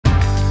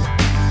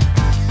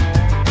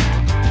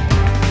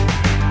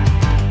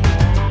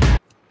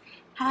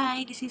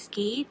Hi, this is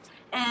Kate.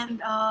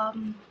 And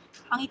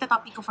ang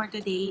ita-topic ko for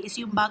today is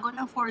yung bago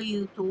ng For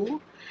You 2,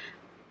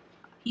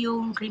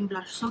 yung cream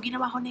blush. So,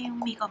 ginawa ko na yung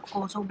makeup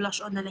ko. So,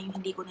 blush on na lang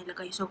yung hindi ko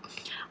nilagay. So,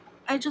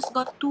 I just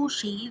got 2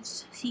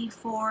 shades,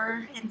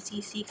 C4 and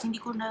C6. Hindi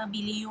ko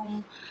nabili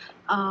yung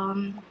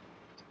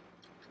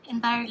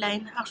entire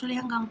line. Actually,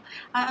 hanggang,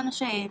 ano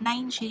siya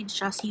 9 shades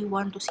siya,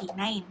 C1 to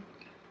C9.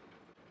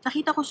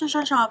 Nakita ko siya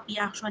sa Shopee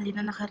actually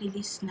na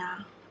naka-release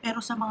na. Pero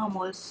sa mga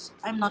malls,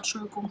 I'm not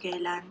sure kung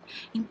kailan.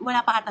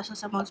 Wala pa ata siya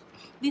sa malls.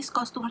 This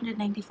cost 294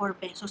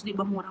 pesos, di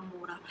ba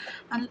murang-mura?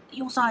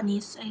 Yung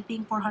Sunnies, I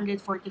think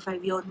 445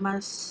 yon.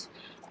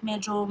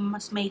 Medyo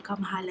mas may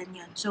kamahalan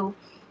yon. So,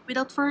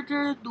 without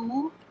further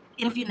ado,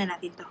 i-review na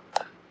natin to.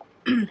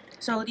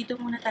 So, dito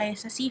muna tayo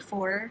sa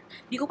C4.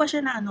 Di ko pa siya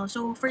na ano.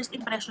 So, first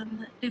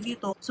impression review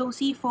to. So,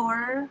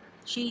 C4,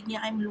 shade niya,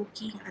 I'm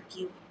Looking at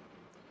You.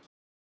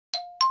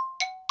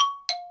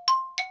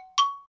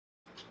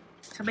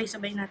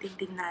 Sabay-sabay natin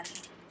tingnan.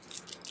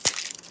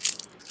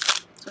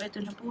 So, ito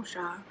na po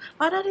siya.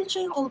 Para rin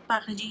siya yung old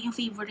packaging, yung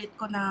favorite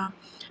ko na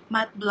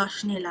matte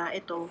blush nila.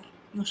 Ito,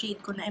 yung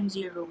shade ko na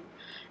M0.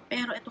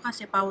 Pero ito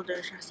kasi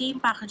powder siya.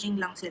 Same packaging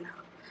lang sila.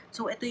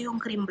 So, ito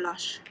yung cream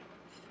blush.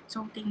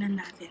 So,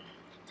 tingnan natin.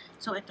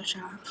 So, ito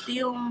siya. Ito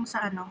yung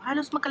sa ano,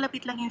 halos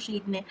magkalapit lang yung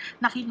shade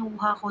na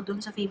kinuha ko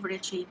dun sa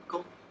favorite shade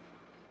ko.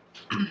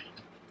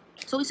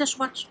 So,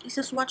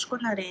 isa-swatch ko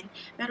na rin.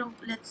 Pero,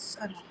 let's,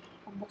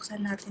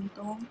 buksan natin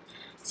tong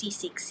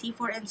C6.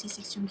 C4 and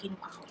C6 yung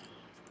kinuha ko.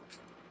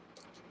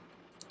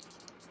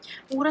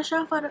 Mura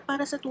siya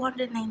para sa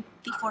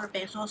 294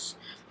 pesos.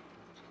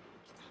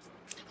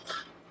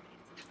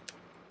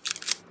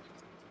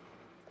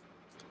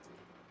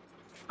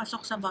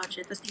 Pasok sa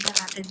budget. Tapos tignan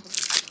natin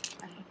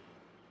kung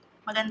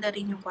maganda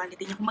rin yung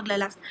quality niya. Kung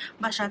maglalast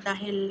ba siya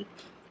dahil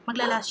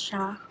maglalast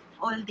siya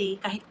all day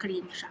kahit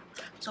cream siya.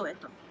 So,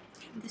 ito.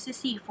 This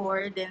is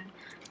C4, then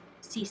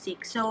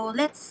C6. So,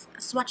 let's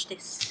swatch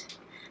this.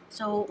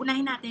 So,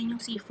 unahin natin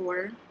yung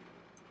C4.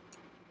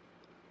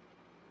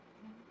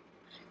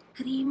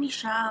 Creamy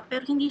siya,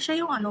 pero hindi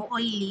siya yung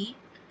oily.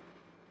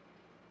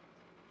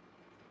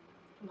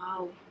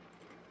 Wow.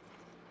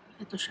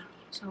 Ito siya.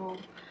 So,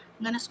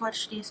 I'm gonna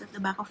swatch this at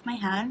the back of my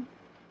hand.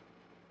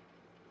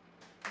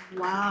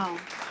 Wow.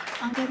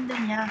 Ang ganda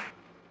niya.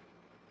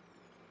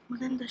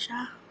 Maganda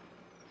siya.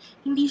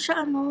 Hindi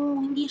siya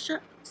hindi siya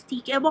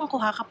sticky. Ewan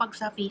ko kapag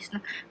sa face na.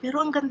 Pero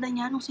ang ganda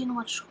niya nung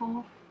sinwatch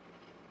ko.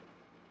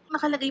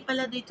 Nakalagay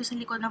pala dito sa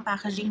likod ng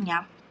packaging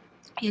niya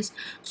is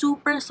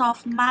super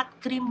soft matte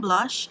cream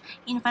blush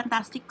in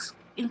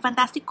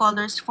fantastic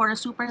colors for a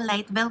super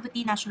light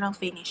velvety natural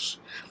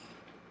finish.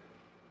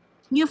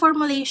 New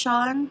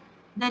formulation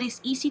that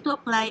is easy to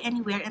apply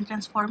anywhere and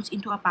transforms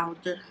into a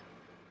powder.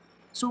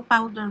 So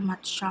powder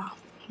matte siya.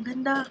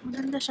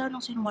 Maganda siya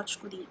nung sinwatch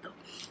ko dito.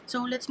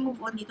 So let's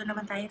move on. Dito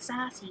naman tayo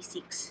sa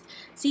C6.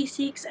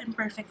 C6 and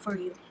Perfect for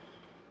You.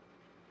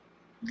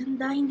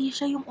 Ganda, hindi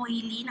siya yung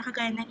oily na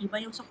kagaya ng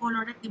iba. Yung sa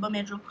Coloret, di ba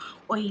medyo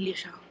oily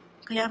siya.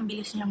 Kaya ang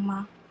bilis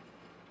niyang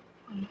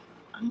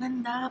ang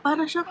ganda.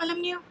 Para siyang,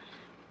 alam niyo,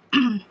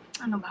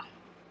 ano ba?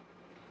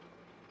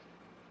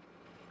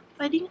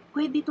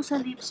 Pwede to sa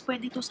lips,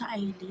 pwede to sa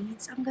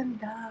eyelids. Ang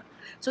ganda.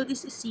 So,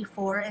 this is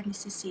C4 and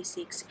this is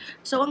C6.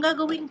 So, ang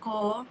gagawin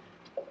ko,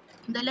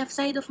 the left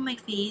side of my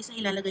face,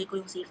 ay ilalagay ko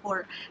yung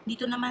C4.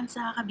 Dito naman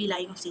sa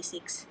kabila yung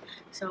C6.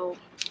 So,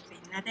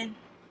 try natin.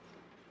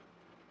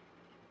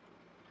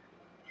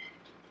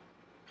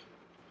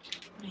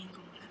 Try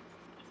ko muna.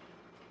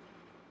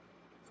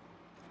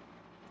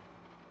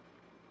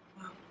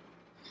 Wow.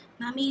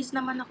 Na-amaze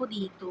naman ako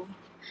dito.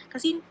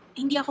 Kasi,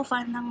 hindi ako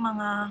fan ng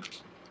mga,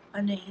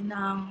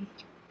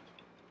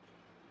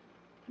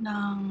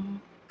 ng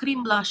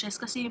cream blushes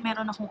kasi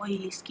meron akong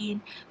oily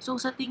skin.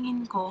 So, sa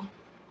tingin ko,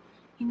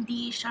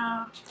 hindi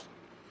siya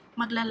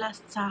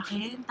maglalast sa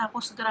akin.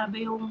 Tapos,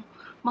 grabe yung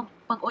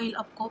pag-oil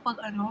up ko,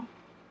 ang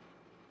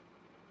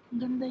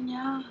ganda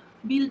niya.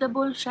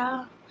 Buildable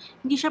siya.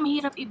 Hindi siya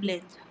mahirap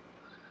i-blend.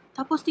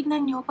 Tapos,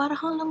 tignan nyo, para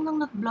kang lang nang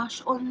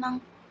nag-blush on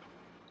ng,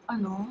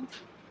 nang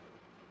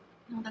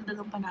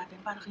dagdagan pa natin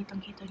para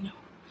kitang-kita nyo.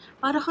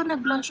 Para kang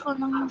nag-blush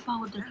on ng yung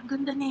powder. Ang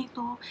ganda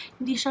nito.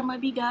 Hindi siya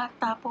mabigat.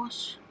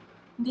 Tapos,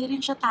 hindi rin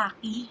siya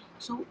tacky.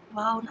 So,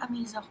 wow,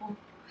 na-amaze ako.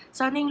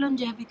 Sana yung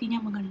longevity niya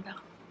maganda.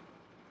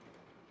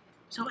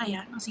 So,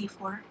 ayan, ang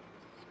C4.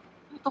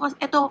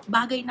 Ito,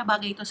 bagay na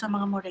bagay ito sa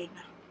mga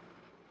morena.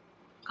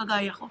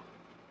 Kagaya ko.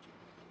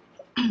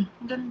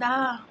 Ang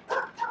ganda.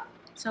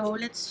 So,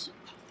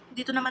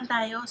 dito naman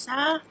tayo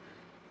sa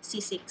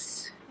C6.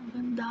 Ang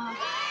ganda.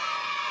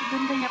 Ang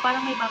ganda niya,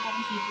 parang may bago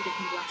akong favorite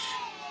na blush.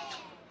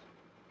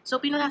 So,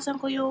 pinunasan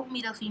ko yung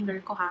middle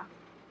finger ko, ha.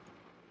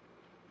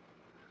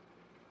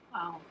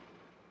 Wow.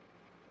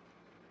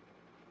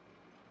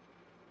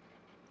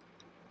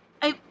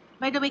 Ay,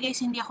 by the way guys,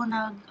 hindi ako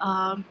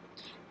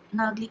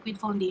nag-liquid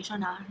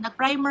foundation, ha.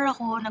 Nag-primer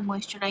ako,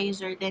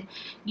 nag-moisturizer, then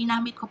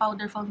ginamit ko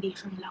powder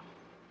foundation lang.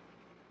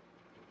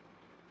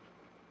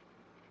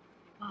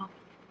 Wow.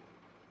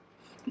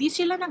 Hindi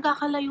sila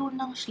nagkakalayo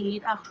ng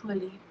shade,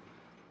 actually.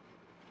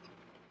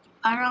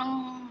 Parang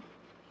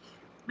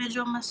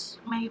medyo mas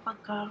may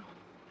pagka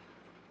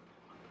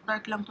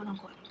dark lang to ng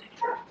konti.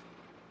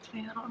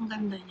 Pero ang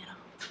ganda niya.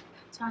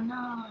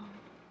 Sana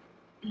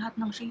lahat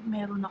ng shade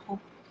meron ako.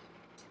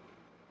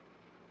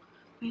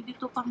 Pwede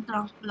to pang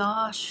drunk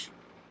blush.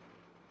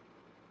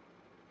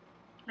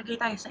 Lagay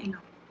tayo sa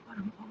ilong.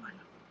 Parang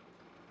ano.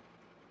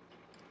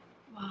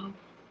 Wow.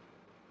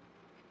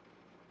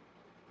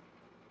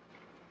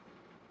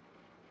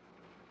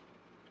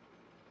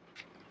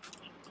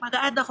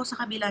 Mag-a-add ako sa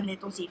kabila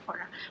nitong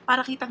C4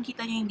 para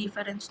kitang-kita niyo yung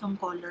difference ng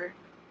color.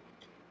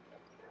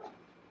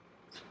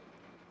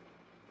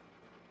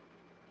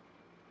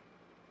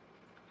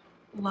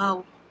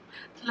 Wow.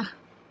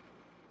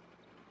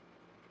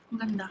 Ang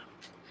ganda.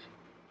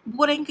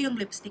 Buburahin ko yung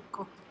lipstick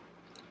ko.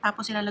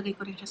 Tapos ilalagay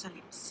ko rin siya sa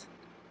lips.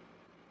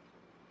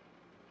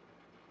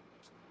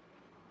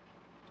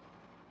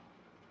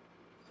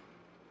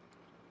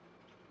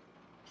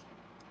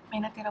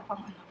 May natira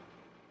pang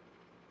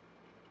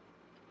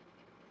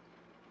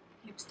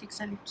lipstick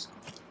sa lips ko.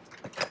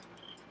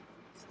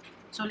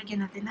 So,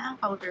 lagyan natin na ang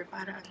powder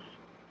para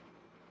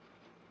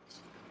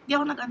Hindi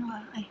ako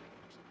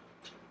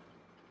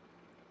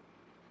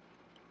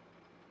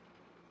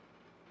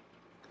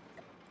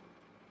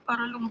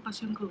para lumabas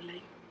yung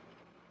kulay.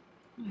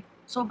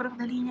 Sobrang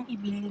dali niyang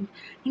i-blend.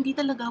 Hindi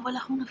talaga,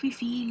 wala akong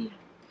nafe-feel.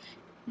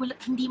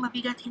 Hindi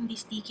mabigat, hindi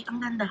sticky.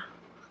 Ang ganda.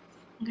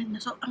 Ang ganda.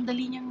 So, ang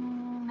dali niyang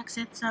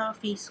nag-set sa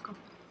face ko.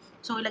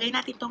 So, ilagay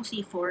natin tong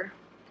C4.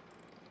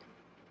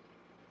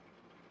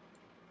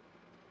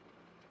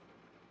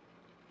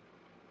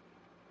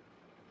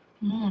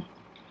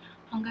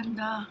 Ang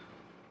ganda.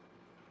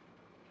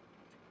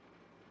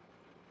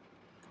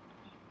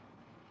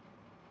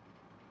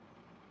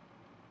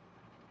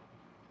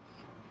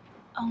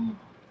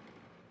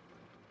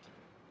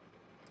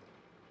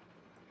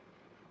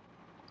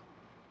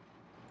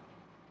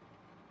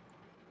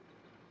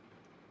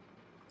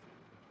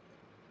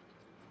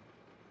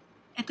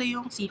 Ito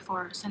yung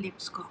C4 sa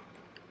lips ko.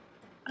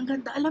 Ang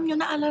ganda. Alam nyo,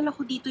 naalala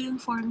ko dito yung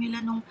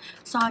formula nung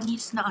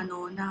Sunny's na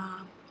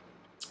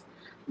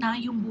na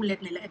yung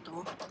bullet nila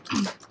ito.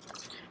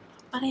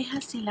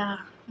 Parehas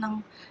sila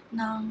ng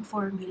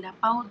formula.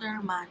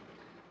 Powder matte.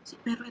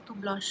 Pero ito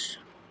blush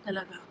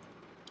talaga.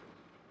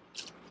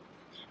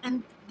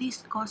 And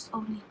this cost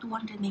only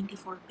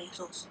 294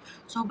 pesos.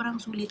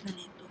 Sobrang sulit na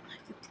nito.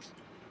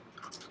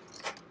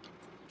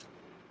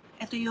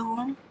 Ito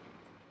yung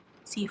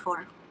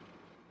C4.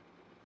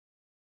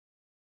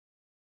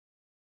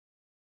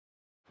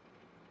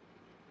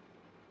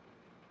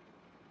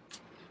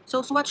 So,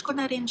 swatch ko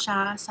na rin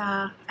siya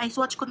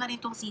swatch ko na rin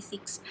tong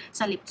C6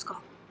 sa lips ko.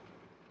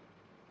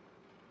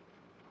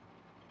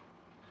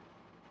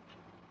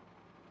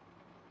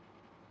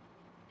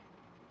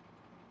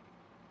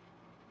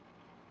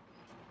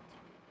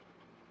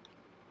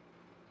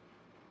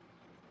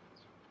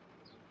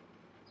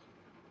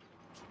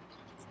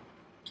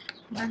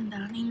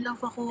 Ganda.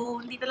 In-love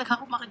ako. Hindi talaga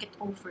ako makaget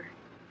over.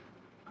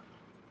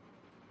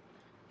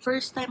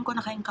 First time ko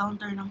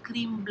naka-encounter ng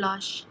cream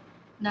blush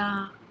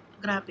na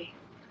grabe.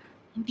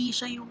 Hindi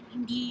siya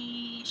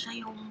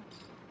yung,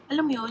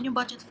 alam mo yun, yung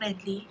budget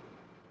friendly.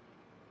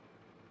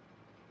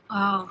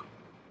 Wow.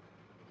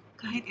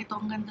 Kahit ito,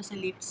 ang ganda sa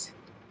lips.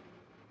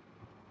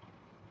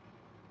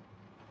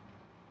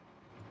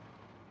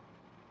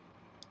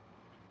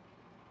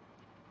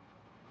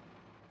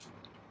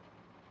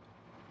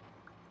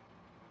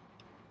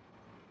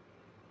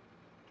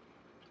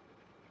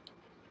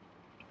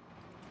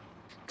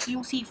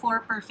 Yung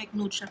C4, perfect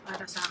nude siya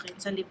para sa akin,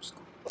 sa lips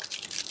ko.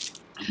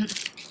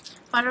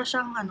 Para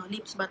siyang,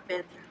 lips but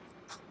better.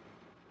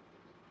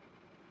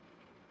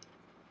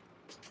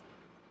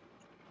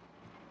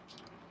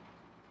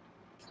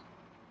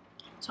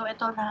 So,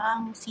 ito na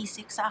ang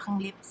C6 sa aking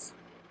lips.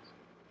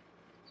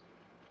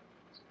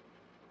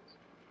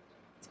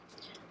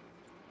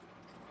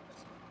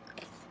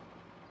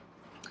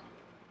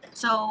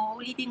 So,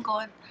 ulitin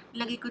ko,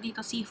 ilagay ko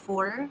dito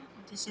C4.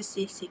 This is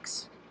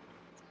C6.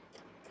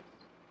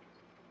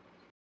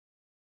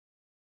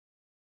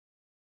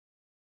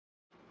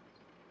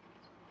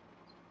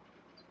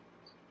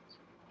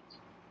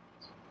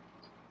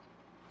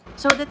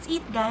 So, that's it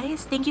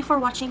guys. Thank you for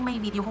watching my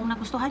video. Kung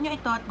nagustuhan nyo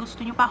ito at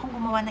gusto nyo pa akong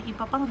gumawa ng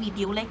iba pang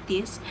video like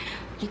this,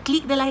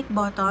 click the like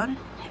button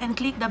and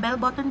click the bell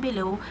button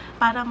below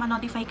para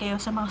ma-notify kayo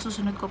sa mga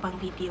susunod ko pang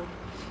video.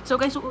 So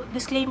guys,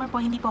 disclaimer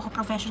po, hindi po ako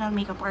professional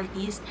makeup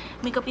artist.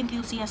 Makeup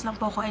enthusiast lang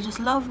po ako. I just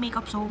love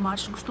makeup so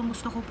much. Gusto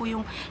ko po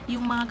yung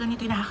mga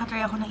ganito, yung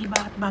nakaka-try ako ng iba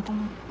at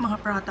bagong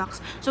mga products.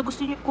 So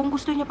kung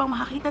gusto niyo pang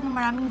makakita ng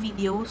maraming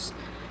videos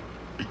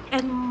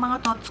and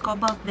mga thoughts ko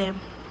about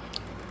them,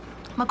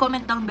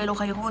 mag-comment down below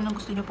kayo kung anong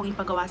gusto nyo pong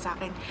ipagawa sa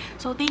akin.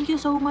 So, thank you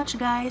so much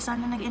guys.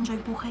 Sana nag-enjoy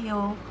po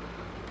kayo.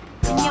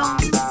 Niyo!